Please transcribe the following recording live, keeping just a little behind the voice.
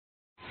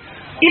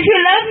If you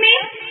love me,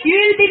 you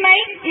will be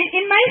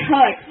in my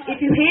heart. If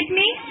you hate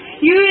me,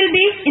 you will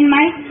be in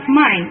my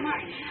mind.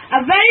 A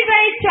very,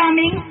 very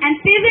charming and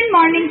pleasant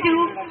morning to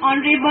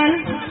Honorable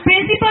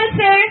Principal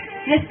Sir,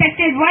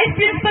 respected Vice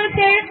Principal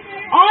Sir,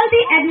 all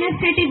the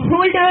administrative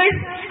holders,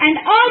 and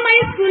all my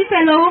school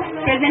fellows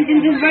present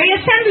in this very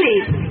assembly.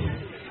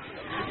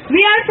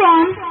 We are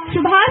from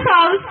Subhash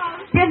House,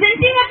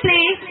 presenting a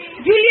play,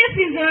 Julius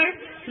Caesar,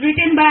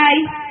 written by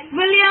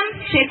William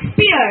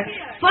Shakespeare.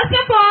 First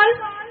of all,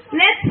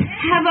 let's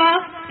have a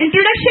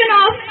introduction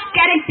of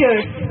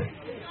characters.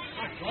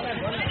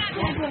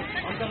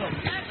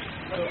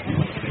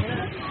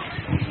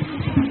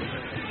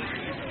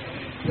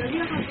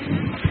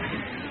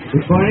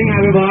 Good morning,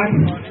 everyone.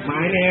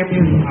 My name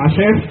is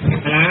Ashif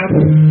and I am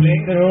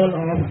playing the role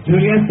of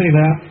Julius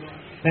Caesar.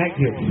 Thank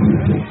you.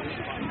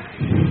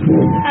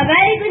 A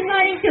very good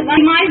morning to the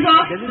demise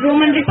of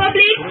Roman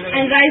Republic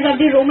and rise of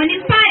the Roman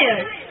Empire.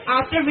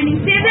 After winning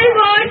several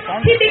wars,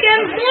 he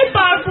became more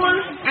powerful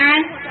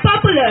and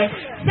popular.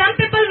 Some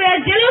people were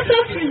jealous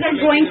of Caesar's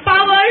growing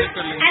power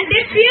and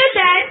they feared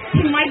that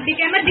he might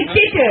become a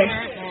dictator.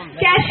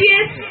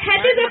 Cassius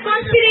headed a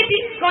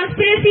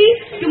conspiracy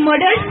to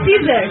murder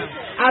Caesar.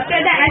 After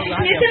the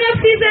assassination of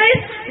Caesar,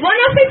 one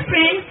of his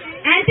friends,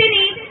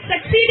 Antony,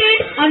 succeeded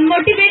on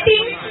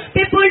motivating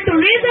people to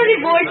raise a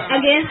revolt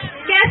against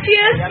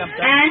Cassius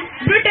and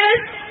Brutus.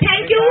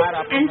 Thank you,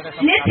 and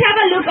let's have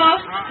a look of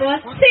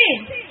first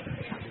scene.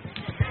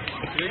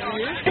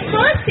 The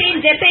first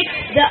scene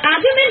depicts the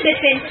argument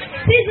between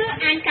Caesar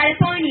and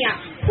California,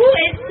 who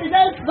is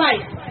Caesar's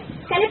wife.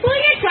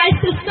 California tries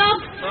to stop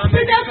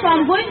Caesar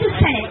from going to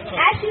Senate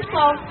as she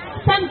saw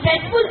some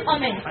dreadful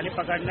omen.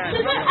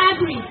 Caesar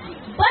agrees,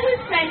 but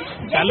his friend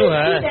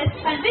Judas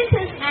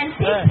convinces and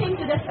takes him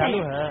to the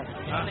Senate.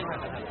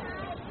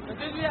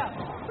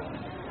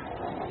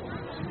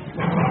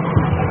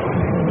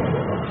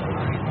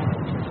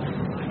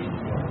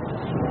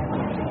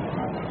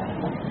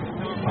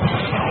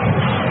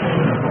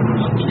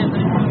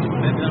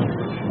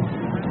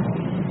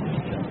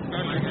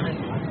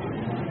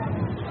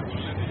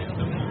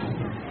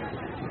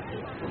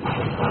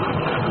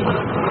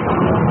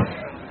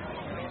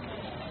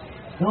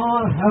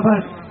 Nor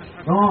heaven,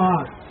 nor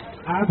earth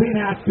have been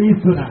at peace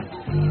tonight.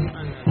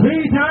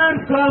 3 times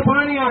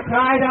California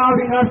cried out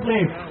in her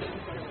sleep,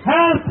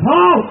 "Help!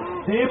 Help!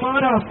 They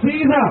murder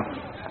Caesar!"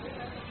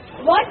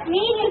 What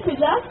mean you,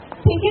 Caesar?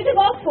 Thinking to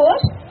go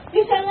forth?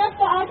 You shall not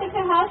go out of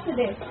your house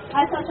today.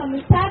 I saw some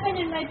mishap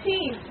in my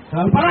team.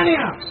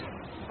 California,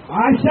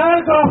 I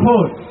shall go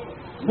forth.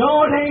 No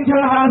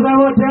danger has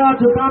ever dared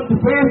to come to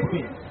face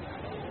me.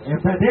 If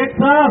they did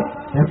so,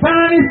 the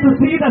plan is to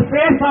see the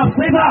face of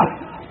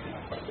Caesar.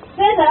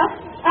 Caesar,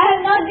 I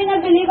have not been a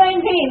believer in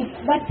dreams,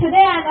 but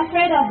today I am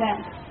afraid of them.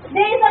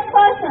 There is a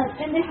person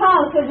in the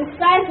house who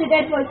describes the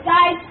deadful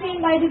sight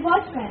seen by the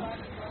watchman.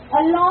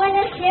 A lawn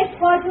and shaped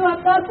go to a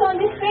corpse on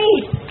the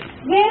street.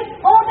 Gates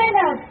open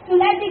up to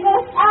let the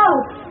ghost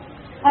out.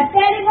 A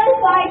terrible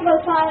fight was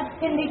found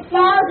in the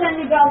clouds and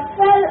the drops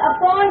fell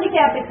upon the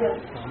capital.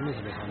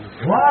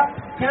 What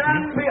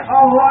can be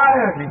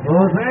avoided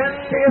whose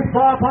end is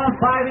purposed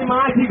by the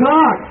mighty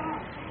God?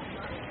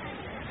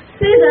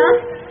 Caesar,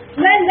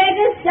 when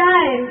beggars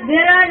die,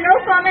 there are no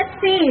promised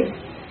seeds.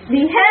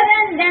 The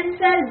heaven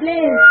themselves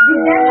blaze the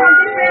death of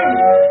the friends.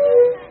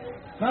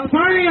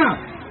 California,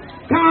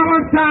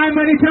 cowards die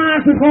many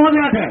times before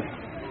their death,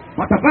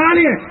 but the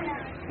valiant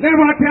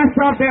never test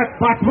of death,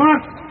 but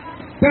what?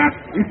 Death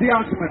is the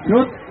ultimate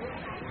truth.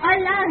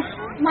 Alas,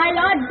 my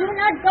lord, do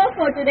not go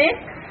for today.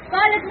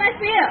 Call it my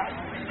fear.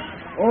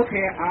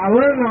 Okay, I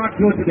will not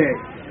go today.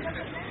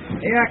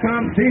 Here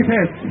comes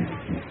Jesus.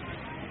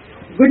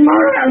 Good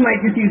morning,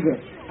 Almighty Caesar.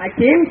 I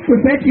came to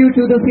fetch you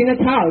to the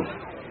Senate house.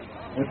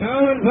 A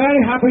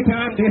very happy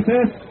time this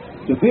is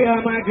to bear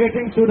my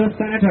greetings to the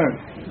senators.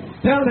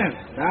 Tell them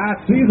that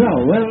Caesar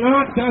will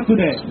not come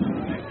today.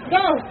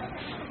 Go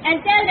and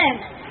tell them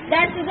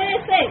that Caesar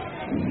is sick.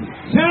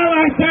 Shall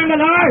I stand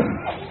alive?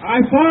 I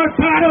fought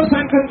battles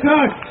and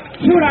conquered.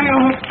 Should I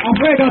am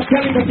afraid of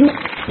telling the truth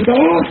to the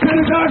old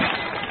senators?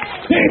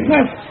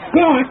 Jesus,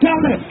 go and tell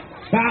them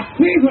that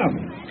Caesar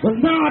will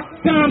not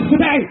come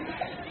today.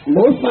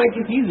 Most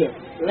mighty Caesar,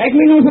 let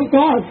me know some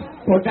cause.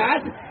 For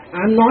that, I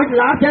am not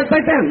laughed at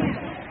by them.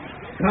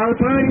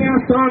 California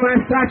saw my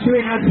statue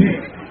in her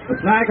dream.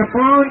 It's like a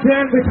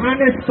fountain with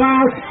 100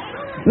 spouts,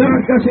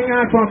 blood gushing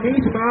out from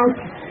each mouth.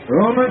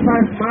 Romans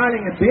are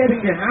smiling and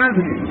bathing their hands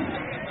in it.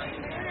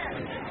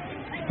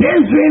 This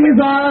dream is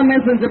all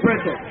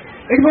misinterpreted.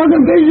 It was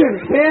a vision,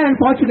 fair and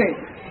fortunate.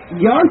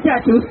 Your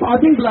statue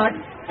spouting blood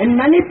in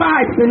many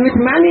pipes in which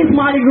many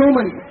smiling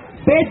Romans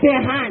bathed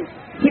their hands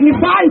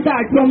signifies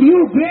that from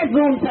you great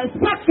Rome shall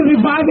suck the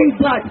reviving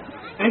blood,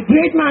 and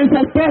great man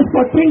shall press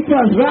for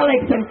tinctures,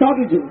 relics, and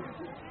sausages.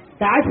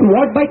 That's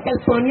what by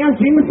California's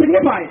dream is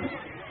signified.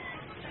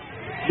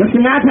 The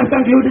Senate has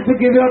concluded to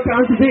give you a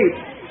crown today,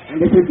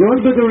 and if you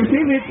don't go to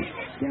receive it,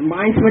 their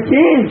minds will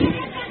change.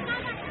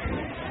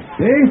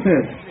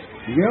 Jesus,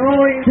 your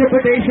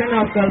interpretation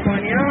of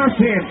California's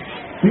dream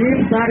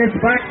seems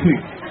satisfactory.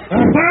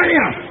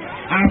 Failure!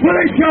 I'm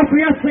fully sure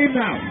we are safe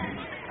now.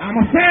 I'm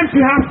ashamed to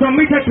have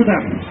submitted to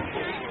them.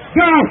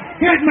 Go!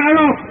 Get my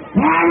rope!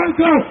 I will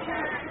go!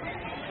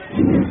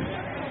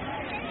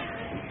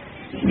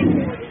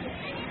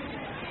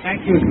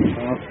 Thank you.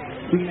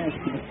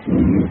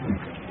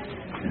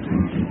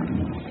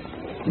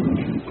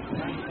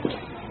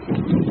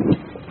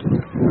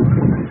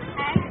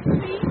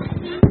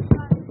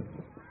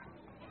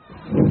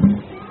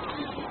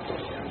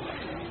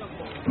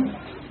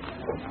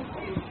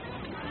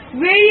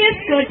 Various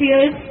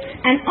courtiers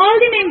and all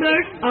the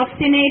members of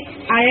Senate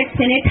are at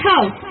Senate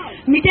House.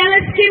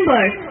 Metellus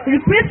Kimber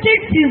requested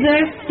Caesar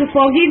to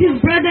forgive his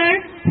brother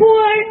who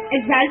were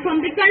exiled from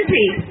the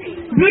country.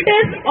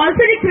 Brutus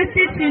also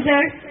requested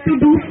Caesar to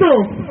do so,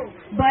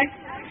 but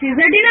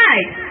Caesar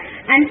denied.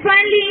 And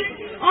finally,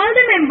 all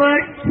the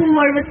members who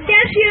were with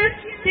Cassius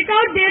took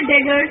out their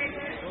daggers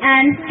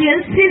and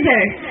killed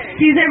Caesar.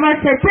 Caesar was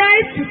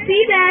surprised to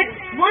see that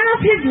one of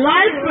his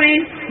loyal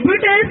friends,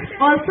 Brutus,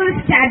 also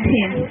stabbed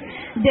him.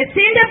 They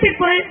send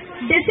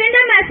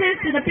a message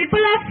to the people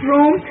of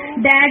Rome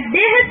that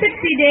they have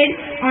succeeded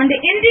on the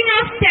ending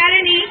of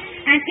tyranny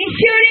and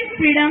ensuring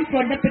freedom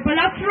for the people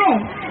of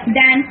Rome.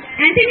 Then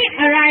Antony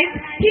arrived.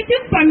 He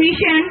took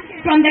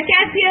permission from the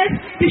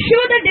Cassius to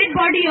show the dead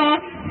body of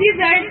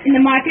Caesar in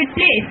the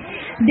marketplace.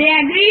 They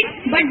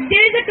agreed, but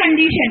there is a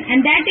condition, and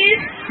that is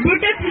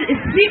Brutus will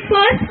speak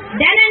first,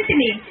 then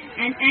Antony.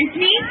 And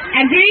Antony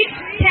agreed.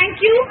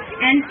 Thank you,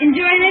 and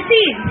enjoy the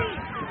scene.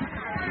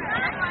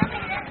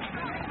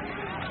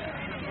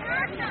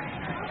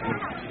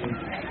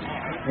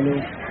 Hello.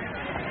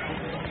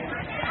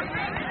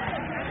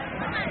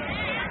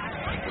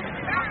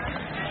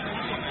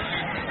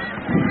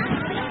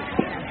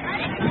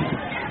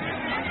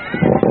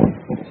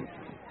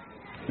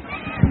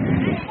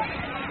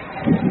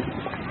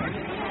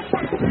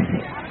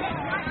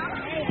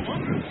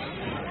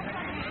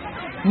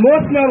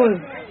 Most noble,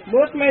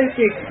 most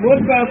majestic,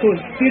 most powerful,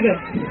 Caesar.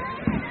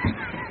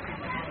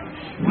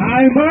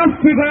 I must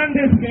prevent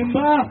this,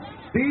 Kimber.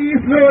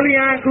 These slowly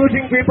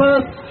encroaching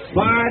people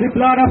by the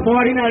blood of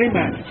ordinary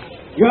men.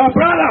 Your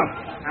brother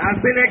has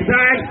been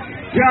exiled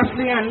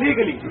justly and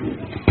legally.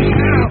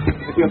 Now,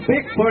 if you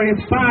beg for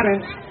his pardon,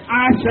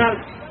 I shall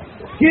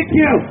kick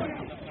you.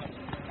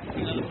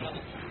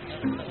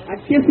 I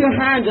kiss your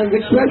hand and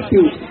request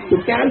you to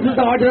cancel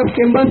the order of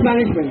Kimber's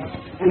banishment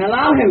and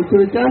allow him to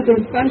return to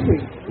his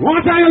country.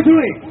 What are you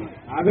doing?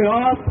 I will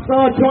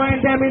also join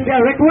them in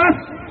their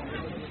request.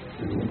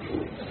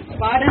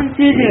 Pardon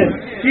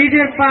Caesar.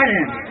 Caesar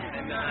pardon.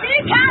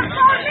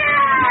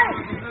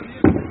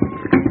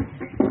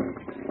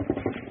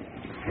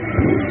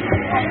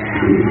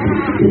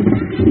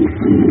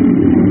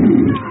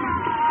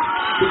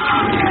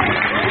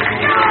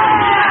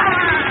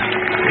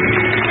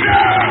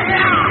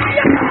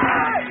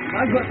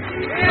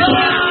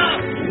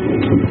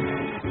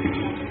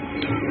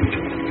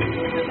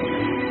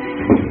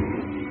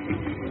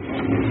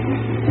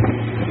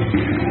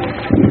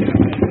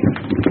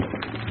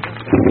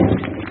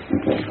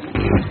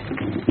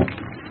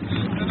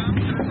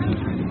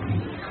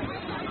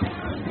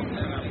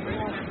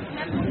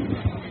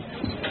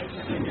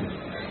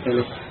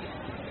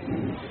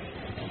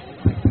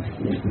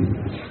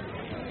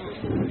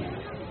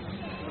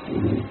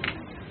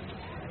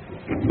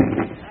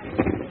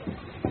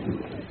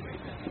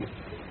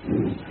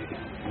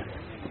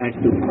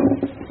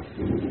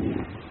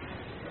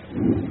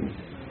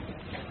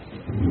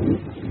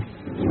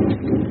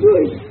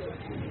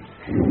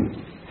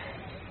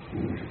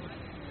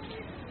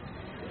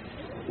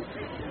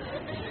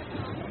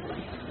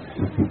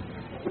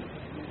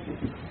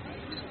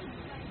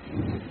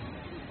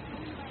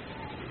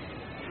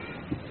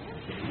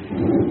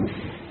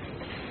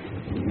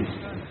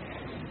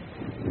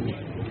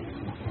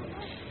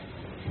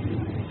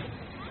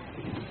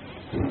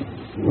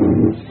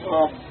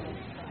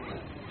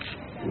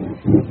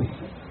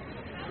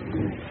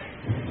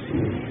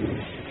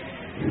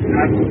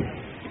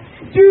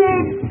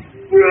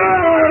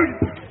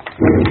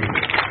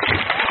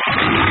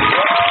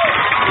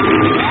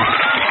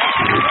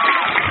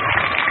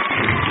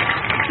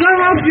 Some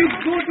of you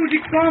go to the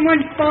common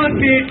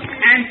pulpit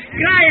and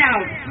cry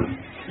out,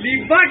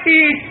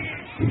 liberty,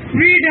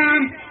 freedom,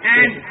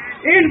 and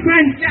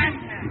enfranchisement.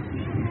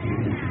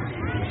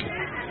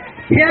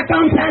 Here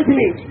comes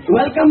Antony.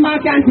 Welcome,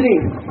 Mark Antony.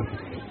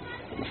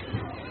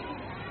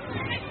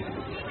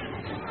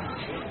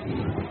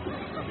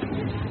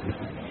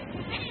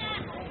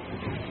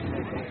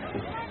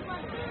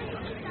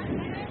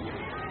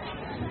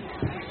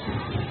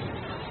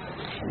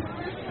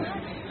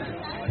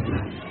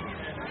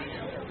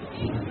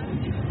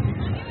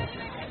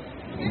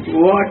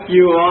 What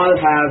you all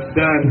have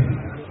done,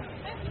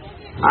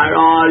 are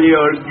all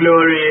your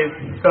glories,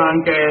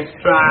 conquests,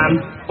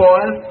 triumphs,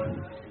 spoils,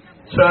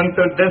 shrunk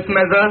to this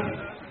measure?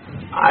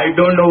 I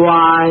don't know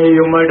why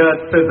you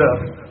murdered Caesar.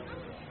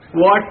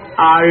 What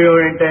are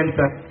your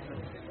intentions?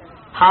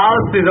 How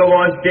Caesar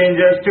was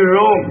dangerous to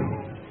Rome?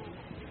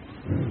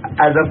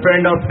 As a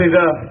friend of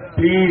Caesar,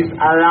 please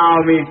allow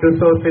me to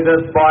sow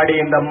Caesar's body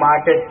in the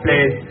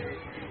marketplace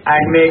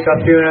and make a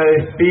funeral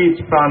speech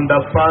from the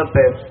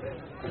pulpit.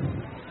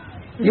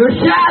 You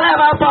shall have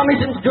our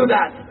permission to do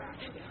that.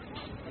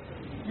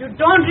 You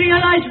don't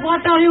realize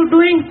what are you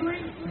doing?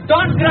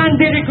 Don't grant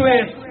the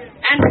request.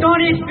 And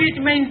Tony's speech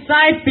may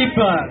incite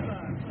people.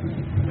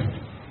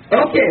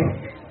 Okay,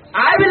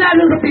 I will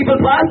address the people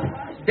first,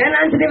 then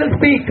Anthony will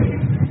speak.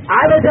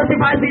 I will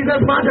justify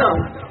Caesar's murder.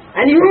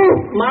 And you,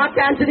 Mark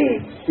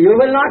Antony, you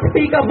will not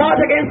speak a word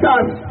against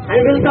us and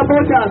will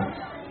support us.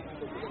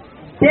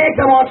 Take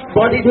the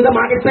body to the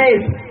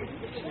marketplace.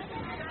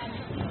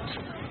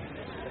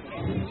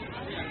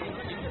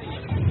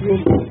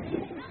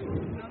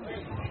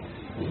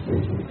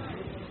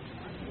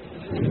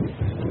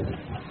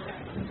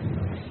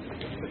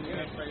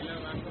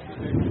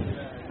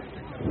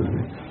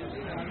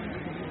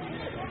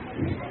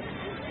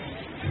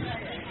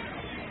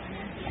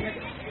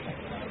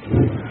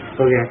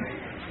 Okay.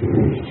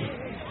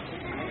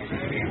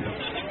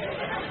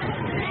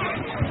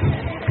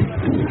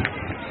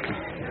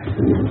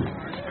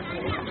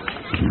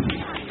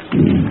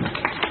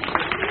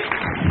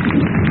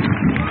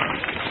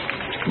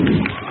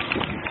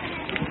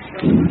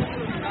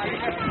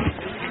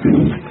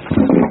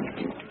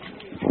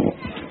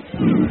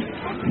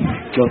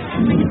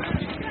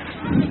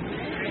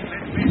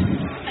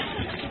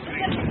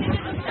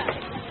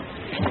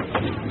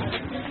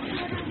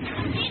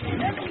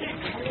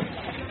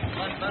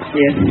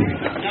 Yes.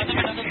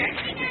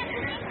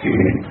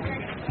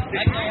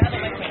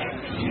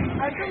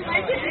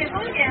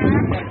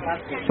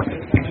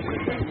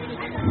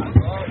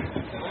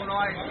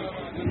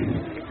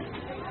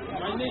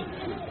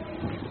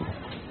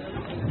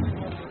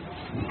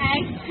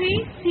 Act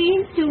 3,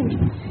 Scene 2.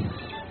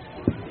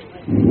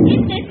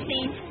 In this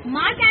scene,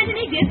 Mark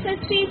Antony gives a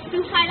speech to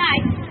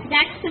highlight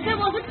that Caesar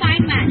was a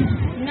kind man,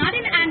 not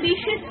an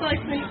ambitious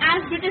person as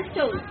Brutus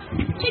told.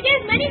 He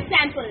gave many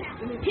examples.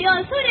 He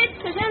also read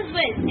Caesar's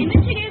will, in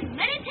which he gave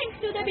many things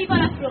to the people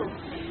of Rome.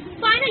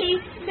 Finally,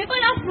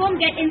 people of Rome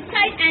get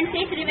insight and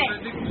take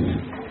revenge.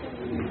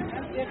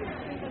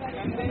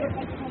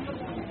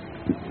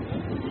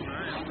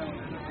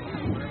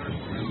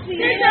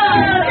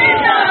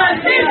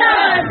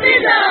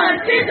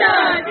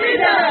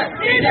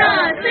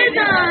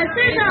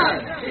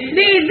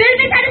 We will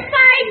be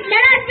satisfied.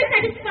 Let us be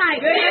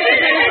satisfied.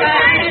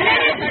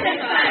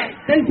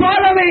 Then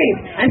follow me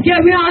and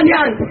give me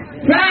audience.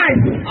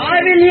 Friends, I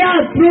will hear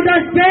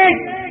Brutus speak.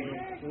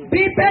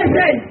 Be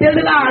patient till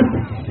the last.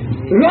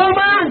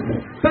 Romans,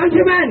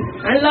 countrymen,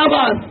 and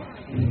lovers,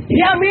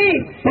 hear me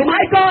for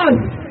my cause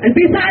and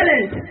be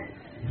silent.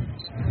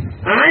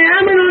 I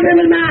am an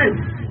honorable man.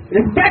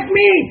 Respect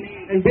me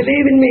and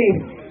believe in me.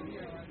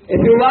 If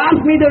you ask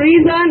me the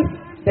reason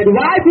that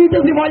why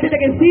Brutus revolted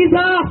against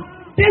Caesar,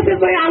 this is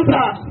my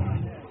answer.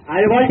 I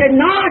revolted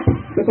not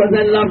because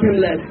I loved him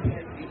less,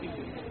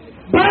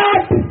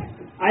 but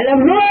I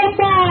love Rome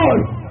more.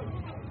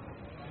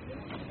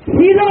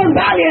 Caesar was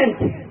valiant.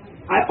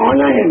 I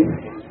honor him.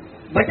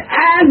 But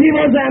as he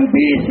was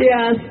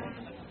ambitious,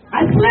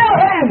 I slew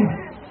him.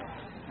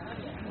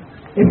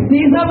 If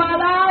Caesar were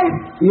alive,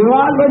 you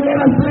all would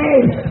live as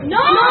slaves.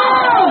 No!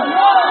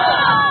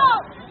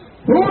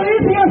 Who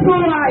is here so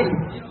right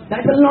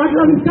that will not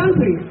love his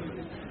country?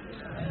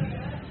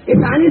 If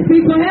any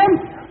speaks for him,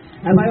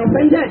 have I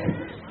offended?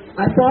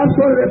 I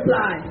forceful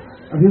reply.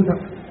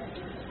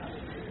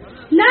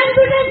 None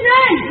to this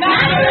none! None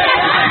to this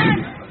none!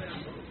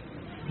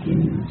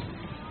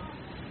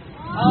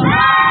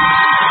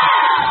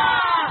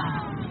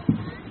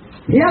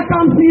 Here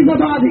comes Caesar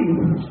body.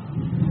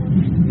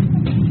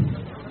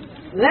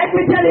 Let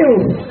me tell you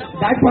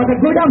that for the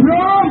good of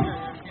Rome,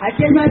 I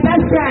killed my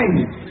best friend.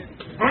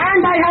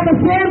 And I have the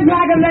same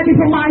dragon ready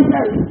for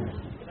myself.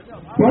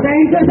 For the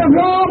interest of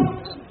Rome,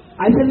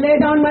 I shall lay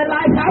down my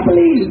life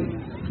happily.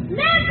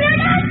 Live,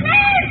 Brutus,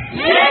 live!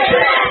 Live,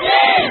 Brutus,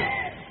 live!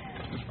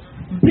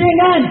 Bring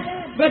in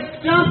with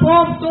Trump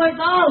home to his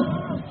house.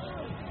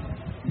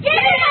 Give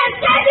him a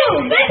statue,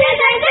 witches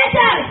and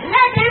wizards!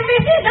 Let him be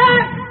Caesar!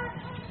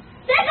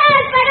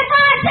 Caesars by the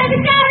parts of the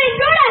carrying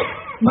Brutus!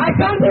 My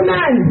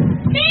countrymen!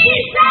 Be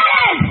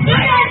silent!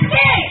 Brutus,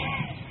 stay!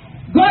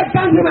 Good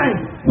countrymen,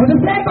 for the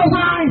sake of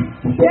mine,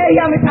 stay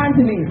here with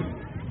Antony.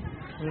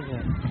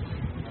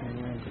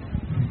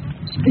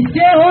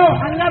 Stay home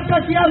and love to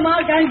see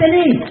Mark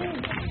Antony.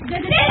 The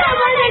Caesar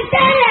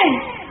volunteering!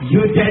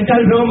 You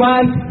gentle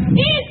Romans,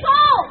 He is so!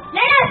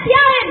 Let us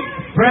hear him!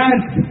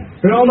 friends,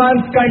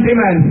 Romans,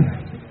 countrymen,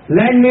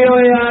 lend me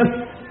your ears.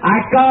 I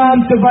come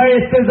to bury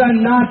Caesar,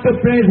 not to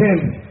praise him.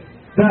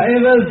 The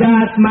evil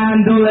that man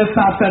do lives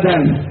after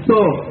them. So,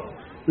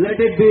 let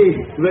it be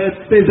with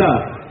Caesar.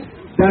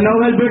 The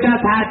noble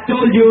Brutus has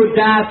told you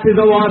that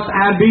Caesar was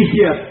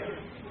ambitious.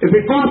 If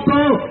it was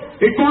so,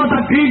 it was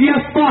a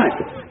grievous fault.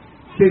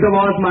 Caesar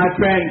was my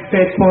friend,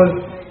 faithful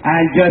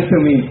and just to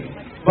me.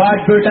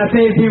 But Brutus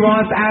says he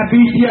was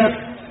ambitious,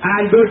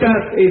 and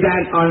Brutus is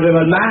an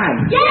honorable man.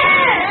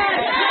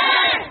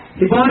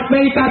 Yes! He brought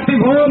many captive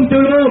home to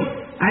Rome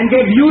and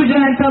gave huge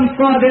ransoms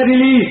for their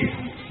release.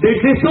 This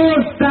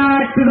shows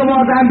that Caesar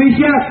was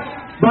ambitious,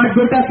 but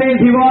Brutus says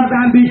he was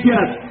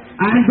ambitious,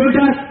 and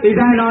Brutus is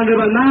an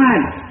honorable man.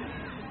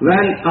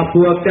 When a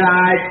poor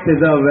cried,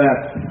 Caesar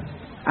wept.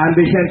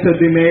 Ambition should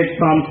be made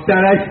from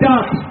steril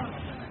stuff.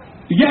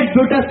 Yet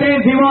Brutus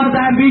says he was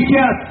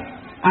ambitious,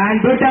 and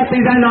Brutus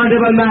is an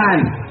honorable man.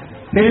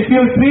 He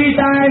refused 3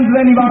 times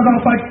when he was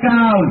offered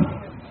crown.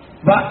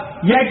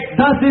 But yet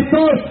thus it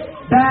shows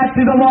that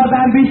Caesar was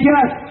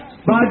ambitious,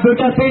 but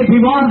Brutus says he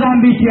was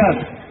ambitious,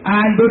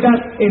 and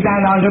Brutus is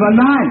an honorable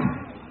man.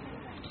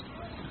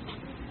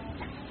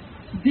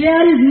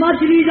 There is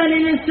much reason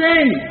in his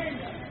saying.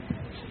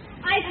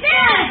 I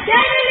said,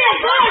 there will be a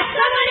God,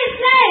 somebody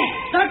say.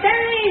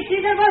 Certainly,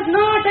 Caesar was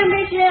not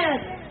ambitious.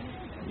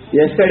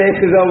 Yesterday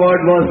Caesar's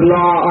word was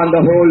law on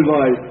the whole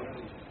world,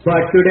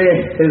 but today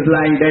he is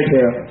lying dead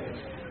here.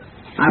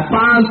 I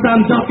found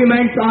some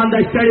documents on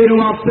the study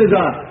room of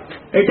Caesar.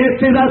 It is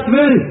Caesar's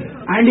will,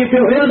 and if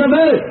you hear the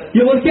will,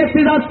 you will keep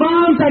Caesar's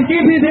palms and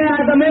keep it there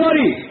as a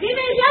memory. We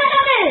will hear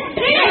the will.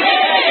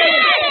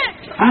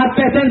 As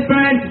peasant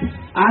friends,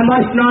 I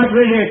must not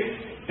read it.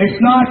 It's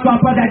not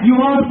proper that you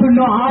all should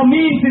know how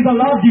mean Caesar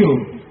loved you.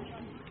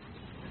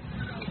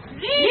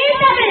 Read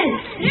the will.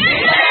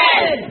 Read the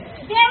will.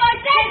 They were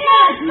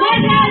traitors.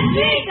 Let us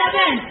read the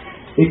will.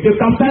 If you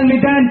compel me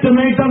then to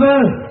make the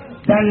will,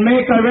 then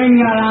make a ring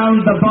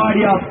around the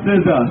body of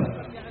Caesar.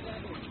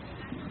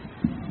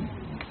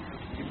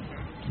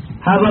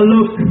 Have a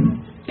look.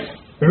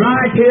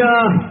 Right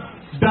here,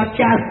 the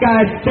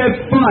cascade step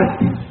first.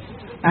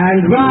 And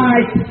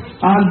right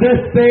on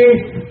this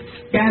page,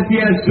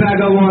 Cassius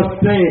dagger was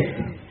placed.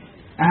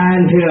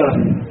 And here,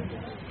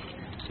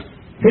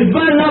 his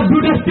well of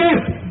Brutus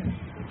step.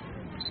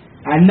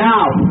 And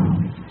now,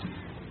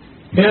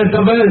 here's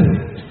the will.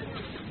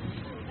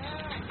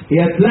 He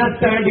has left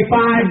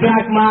 75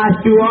 drachmas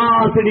to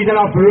all citizens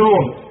of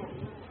Rome.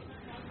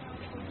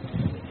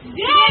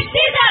 Great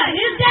Caesar,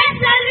 his death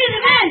shall be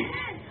revenged.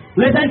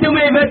 Listen to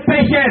me with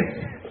patience.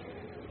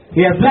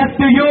 He has left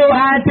to you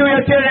and to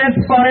your children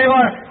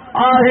forever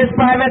all his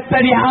private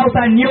study house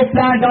and new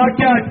plant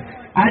orchard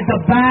at the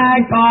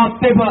bank of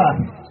Tiber.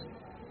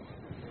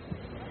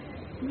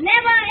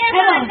 Never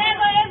ever,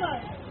 never ever.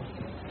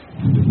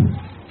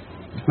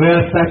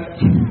 Where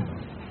such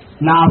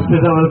now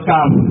Caesar will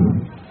come,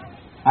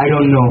 I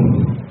don't know.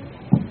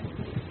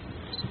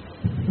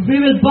 We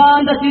will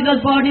burn the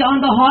Caesar's body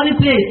on the holy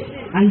place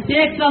and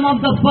take some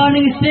of the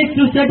burning sticks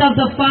to set up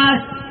the fire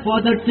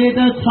for the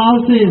traitors'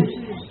 houses.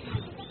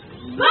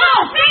 Go,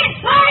 face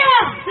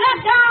fire! Slap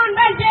down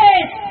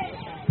benches!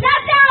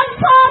 Slap down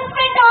forms,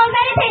 windows,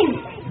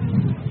 anything!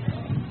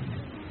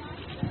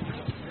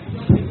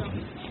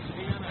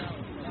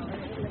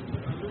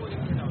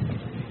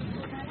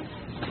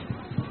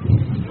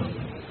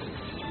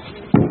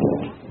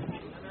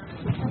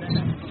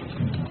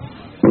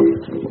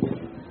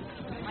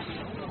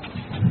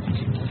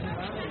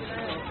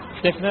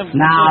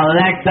 Now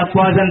let the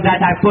poison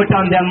that I put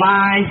on their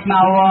minds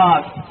now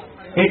work.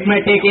 It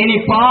may take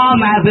any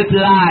form as it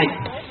likes.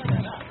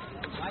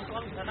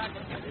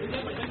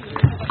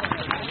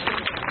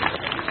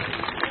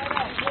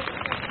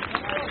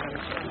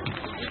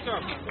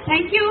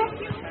 Thank you.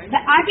 The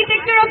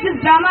architecture of this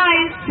drama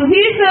is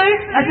Subhash sir,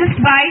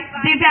 assisted by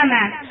Divya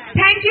ma'am.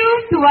 Thank you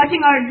to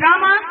watching our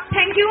drama.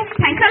 Thank you.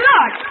 Thanks a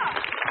lot.